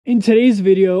In today's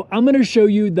video, I'm going to show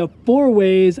you the 4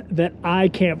 ways that I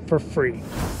camp for free.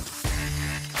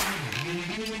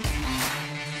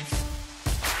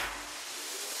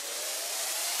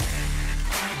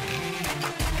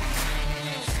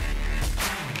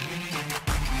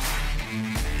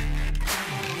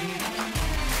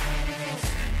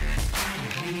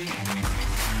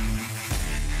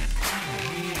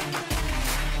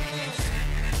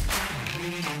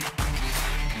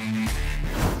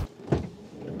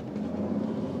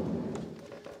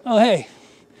 Oh, hey,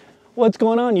 what's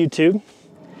going on, YouTube?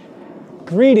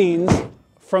 Greetings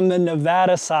from the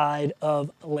Nevada side of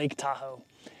Lake Tahoe.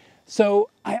 So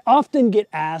I often get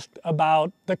asked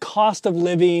about the cost of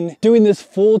living, doing this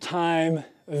full-time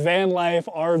van life,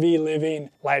 RV living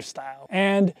lifestyle.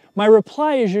 And my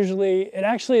reply is usually, it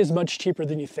actually is much cheaper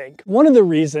than you think. One of the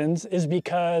reasons is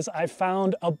because I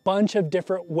found a bunch of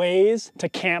different ways to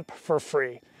camp for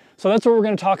free. So that's what we're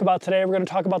going to talk about today. We're going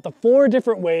to talk about the 4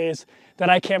 different ways that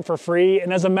I camp for free.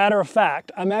 And as a matter of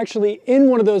fact, I'm actually in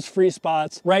one of those free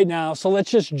spots right now. So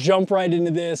let's just jump right into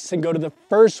this and go to the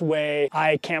first way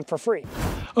I camp for free.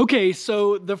 Okay,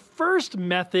 so the first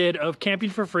method of camping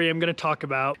for free I'm going to talk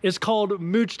about is called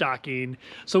mooch docking.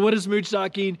 So what is mooch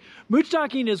docking? Mooch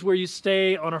docking is where you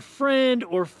stay on a friend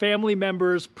or family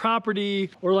member's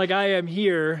property, or like I am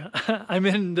here, I'm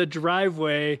in the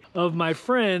driveway of my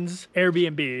friend's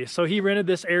Airbnb. So he rented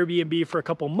this Airbnb for a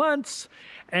couple months,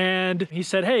 and he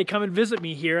said, hey, come and visit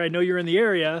me here. I know you're in the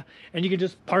area and you can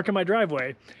just park in my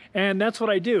driveway. And that's what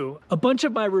I do. A bunch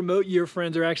of my remote year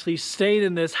friends are actually staying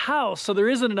in this house, so there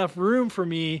isn't enough room for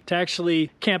me to actually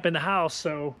camp in the house.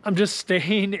 So I'm just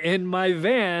staying in my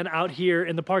van out here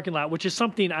in the parking lot, which is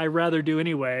something I rather do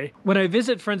anyway. When I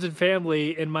visit friends and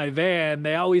family in my van,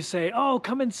 they always say, oh,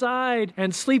 come inside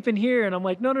and sleep in here. And I'm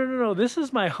like, no, this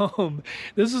is my home.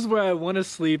 This is where I want to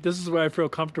sleep. This is where I feel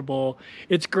comfortable.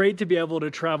 It's great to be able to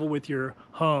travel with your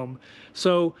home.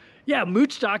 So yeah,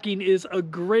 mooch docking is a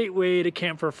great way to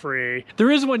camp for free.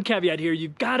 There is one caveat here.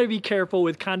 You've got to be careful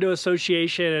with condo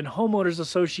association and homeowners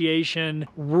association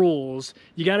rules.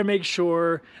 You got to make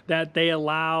sure that they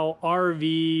allow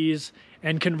RVs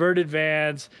and converted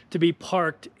vans to be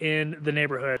parked in the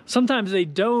neighborhood. Sometimes they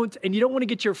don't, and you don't want to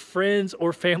get your friends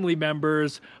or family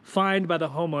members fined by the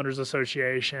homeowners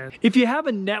association. If you have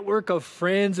a network of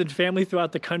friends and family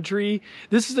throughout the country,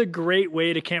 this is a great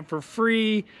way to camp for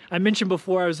free. I mentioned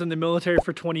before I was in the military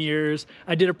for 20 years.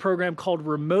 I did a program called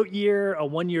Remote Year, a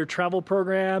 1-year travel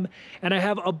program, and I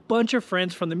have a bunch of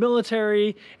friends from the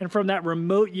military and from that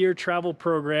Remote Year travel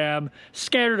program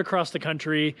scattered across the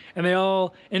country, and they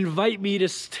all invite me to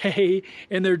stay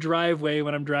in their driveway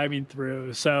when I'm driving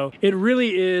through. So it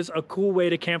really is a cool way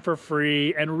to camp for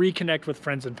free and reconnect with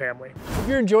friends and family. If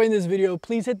you're enjoying this video,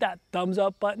 please hit that thumbs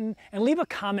up button and leave a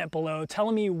comment below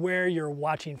telling me where you're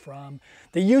watching from.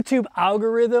 The YouTube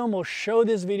algorithm will show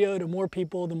this video to more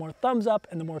people the more thumbs up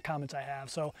and the more comments I have.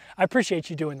 So I appreciate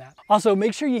you doing that. Also,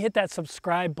 make sure you hit that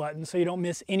subscribe button so you don't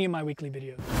miss any of my weekly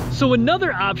videos. So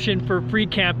another option for free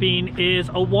camping is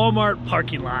a Walmart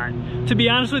parking lot. To be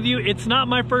honest with you, it's not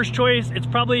my first choice. It's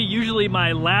probably usually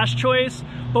my last choice.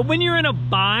 But when you're in a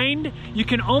bind, you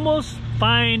can almost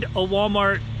find a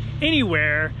Walmart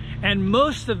anywhere, and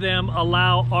most of them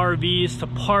allow RVs to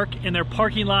park in their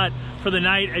parking lot for the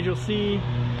night. As you'll see,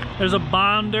 there's a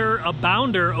bounder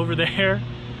over there.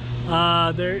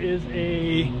 There is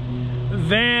a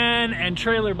van and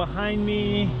trailer behind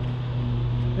me.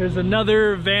 There's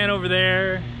another van over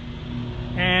there,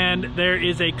 and there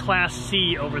is a Class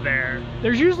C over there.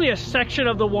 There's usually a section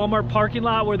of the Walmart parking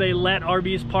lot where they let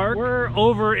RVs park. We're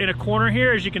over in a corner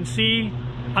here, as you can see.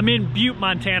 I'm in Butte,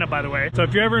 Montana, by the way. So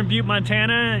if you're ever in Butte,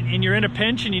 Montana, and you're in a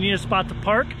pinch and you need a spot to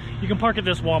park, you can park at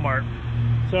this Walmart.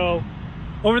 So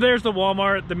over there's the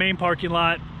Walmart, the main parking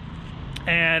lot,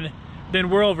 and then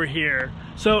we're over here.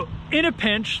 So in a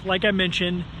pinch, like I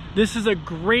mentioned, this is a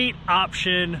great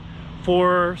option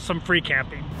for some free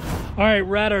camping. All right,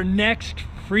 we're at our next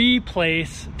free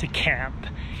place to camp.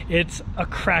 It's a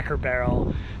Cracker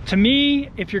Barrel. To me,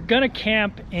 if you're gonna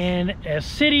camp in a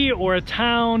city or a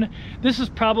town, this is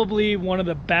probably one of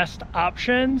the best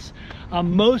options.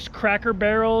 Most Cracker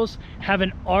Barrels have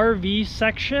an RV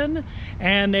section,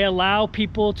 and they allow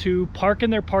people to park in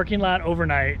their parking lot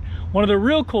overnight. One of the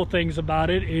real cool things about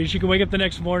it is you can wake up the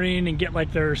next morning and get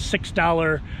like their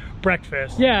 $6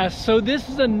 breakfast. Yeah, so this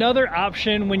is another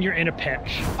option when you're in a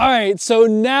pinch. All right, so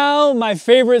now my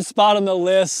favorite spot on the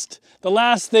list, the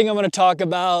last thing I'm gonna talk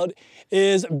about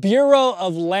is Bureau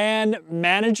of Land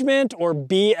Management, or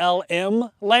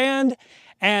BLM land,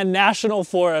 and National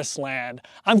Forest land.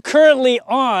 I'm currently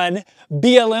on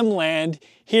BLM land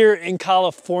here in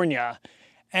California.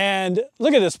 And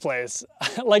look at this place.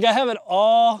 Like, I have it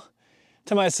all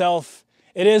to myself.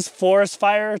 It is forest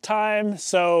fire time,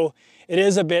 so it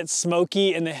is a bit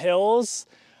smoky in the hills.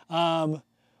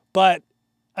 But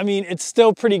I mean, it's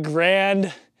still pretty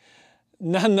grand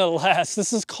nonetheless.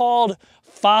 This is called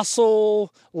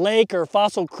Fossil Lake or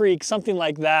Fossil Creek, something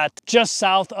like that, just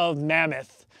south of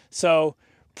Mammoth. So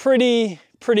pretty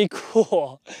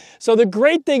cool. So the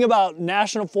great thing about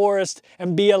National Forest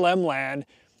and BLM land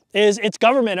is it's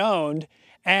government owned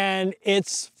and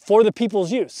it's for the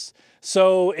people's use.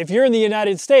 So if you're in the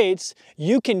United States,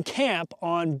 you can camp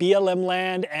on BLM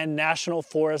land and National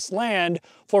Forest land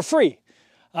for free.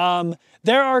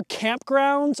 There are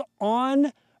campgrounds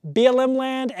on BLM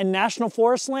land and National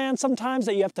Forest land sometimes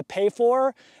that you have to pay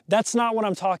for. That's not what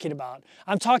I'm talking about.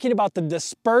 I'm talking about the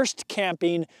dispersed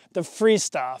camping, the free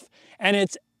stuff, and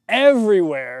it's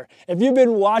everywhere. If you've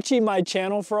been watching my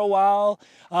channel for a while,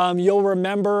 you'll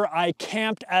remember I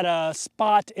camped at a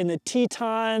spot in the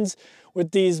Tetons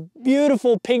with these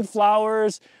beautiful pink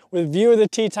flowers with view of the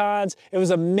Tetons. It was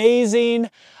amazing.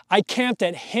 I camped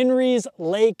at Henry's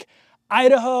Lake,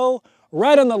 Idaho,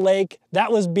 right on the lake.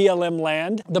 That was BLM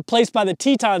land. The place by the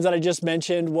Tetons that I just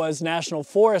mentioned was National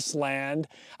Forest land.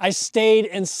 I stayed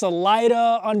in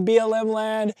Salida on BLM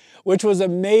land, which was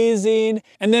amazing.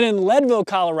 And then in Leadville,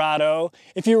 Colorado,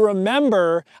 if you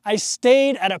remember, I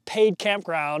stayed at a paid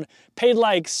campground, paid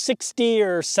like $60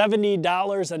 or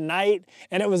 $70 a night,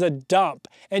 and it was a dump.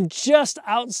 And just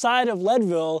outside of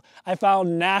Leadville, I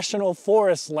found National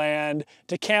Forest land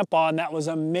to camp on. That was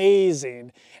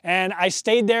amazing. And I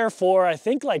stayed there for, I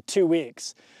think, like 2 weeks.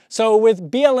 So with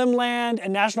BLM land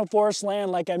and National Forest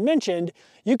land, like I mentioned,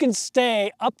 you can stay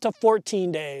up to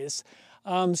 14 days.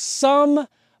 Some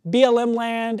BLM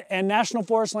land and National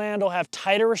Forest land will have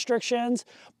tighter restrictions,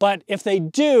 but if they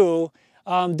do,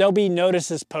 there'll be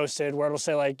notices posted where it'll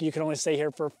say like, you can only stay here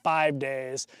for 5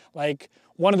 days. Like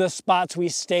one of the spots we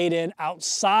stayed in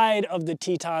outside of the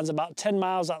Tetons, about 10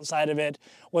 miles outside of it,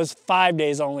 was 5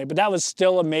 days only, but that was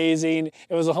still amazing.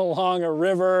 It was along a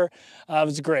river. It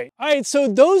was great. All right, so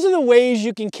those are the ways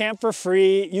you can camp for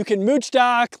free. You can mooch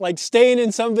dock, like staying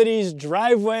in somebody's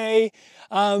driveway.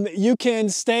 You can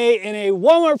stay in a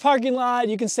Walmart parking lot.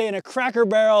 You can stay in a Cracker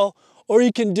Barrel, or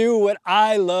you can do what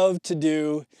I love to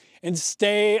do and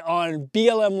stay on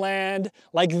BLM land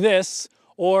like this,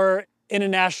 or in a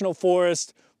national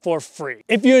forest for free.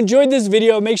 If you enjoyed this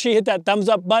video, make sure you hit that thumbs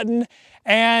up button.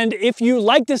 And if you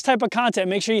like this type of content,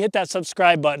 make sure you hit that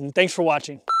subscribe button. Thanks for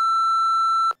watching.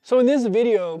 So in this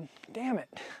video, damn it.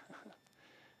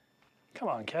 Come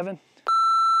on, Kevin.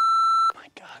 My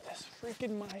God, this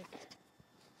freaking mic.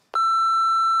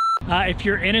 If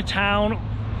you're in a town,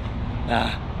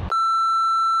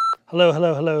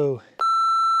 hello.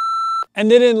 And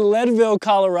then in Leadville,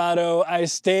 Colorado, I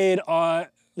stayed on,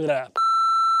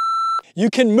 you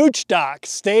can mooch dock,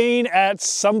 staying at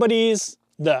somebody's,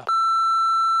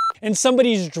 in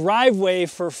somebody's driveway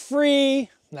for free.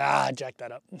 Jack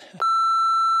that up.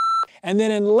 And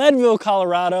then in Leadville,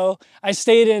 Colorado, I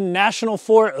stayed in National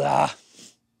Forest,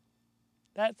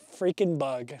 that freaking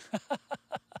bug.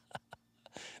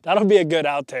 That'll be a good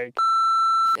outtake.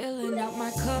 Filling out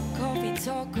my cup, coffee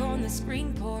talk on the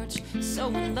screen porch. So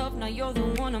in love, now you're the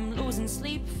one I'm losing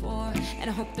sleep for. And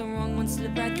I hope the wrong one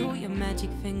slip right through your magic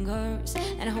fingers.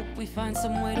 And I hope we find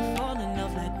some way to fall in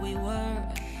love like we were.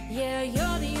 Yeah,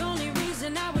 you're the only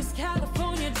reason I was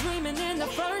California dreaming in the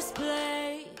first place.